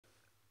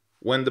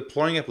When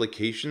deploying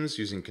applications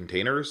using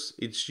containers,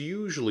 it's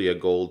usually a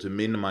goal to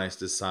minimize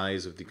the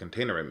size of the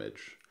container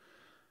image.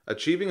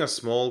 Achieving a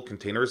small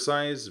container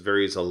size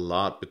varies a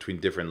lot between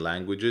different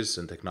languages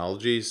and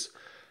technologies.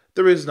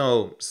 There is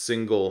no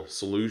single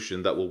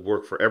solution that will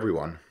work for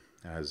everyone,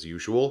 as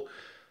usual,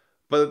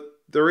 but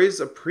there is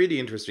a pretty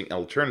interesting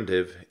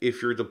alternative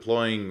if you're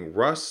deploying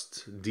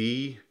Rust,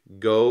 D,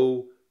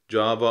 Go,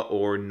 Java,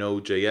 or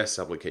Node.js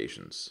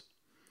applications.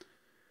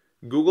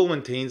 Google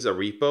maintains a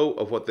repo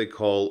of what they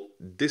call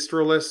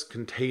Distroless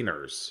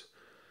containers.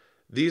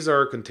 These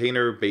are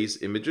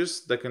container-based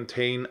images that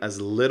contain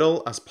as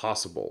little as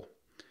possible.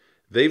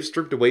 They've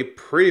stripped away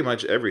pretty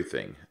much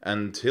everything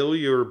until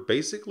you're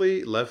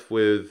basically left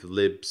with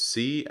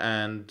libc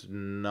and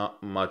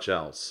not much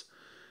else.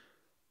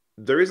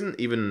 There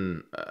isn't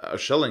even a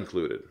shell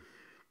included.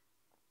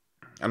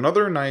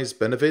 Another nice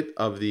benefit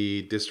of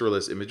the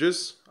Distroless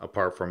images,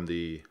 apart from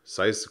the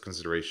size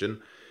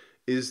consideration,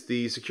 is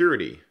the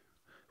security.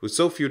 With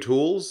so few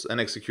tools and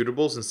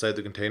executables inside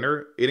the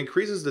container, it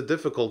increases the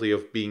difficulty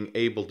of being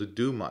able to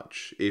do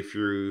much if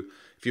you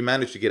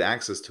manage to get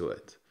access to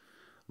it.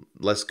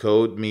 Less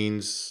code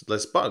means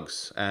less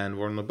bugs and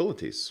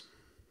vulnerabilities.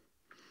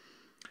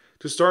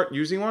 To start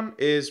using one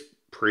is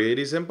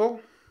pretty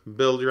simple.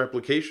 Build your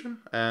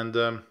application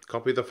and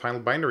copy the final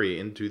binary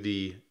into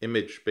the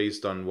image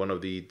based on one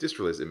of the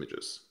Distroless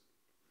images.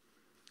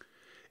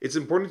 It's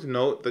important to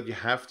note that you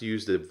have to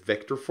use the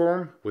vector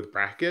form with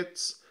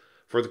brackets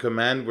for the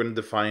command when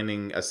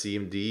defining a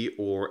cmd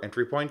or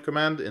entry point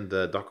command in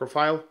the Docker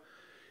file.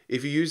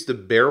 If you use the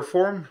bare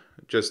form,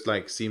 just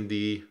like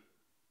cmd/app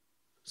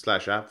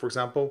for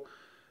example,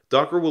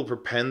 Docker will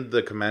prepend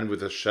the command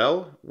with a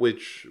shell,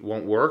 which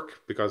won't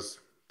work because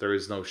there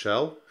is no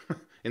shell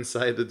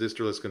inside the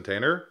Distroless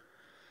container.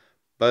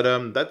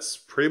 But that's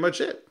pretty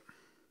much it.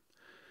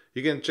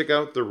 You can check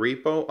out the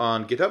repo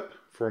on GitHub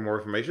for more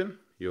information.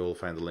 You'll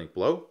find the link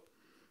below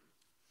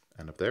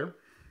and up there.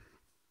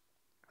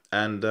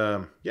 And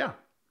yeah,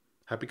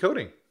 happy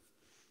coding.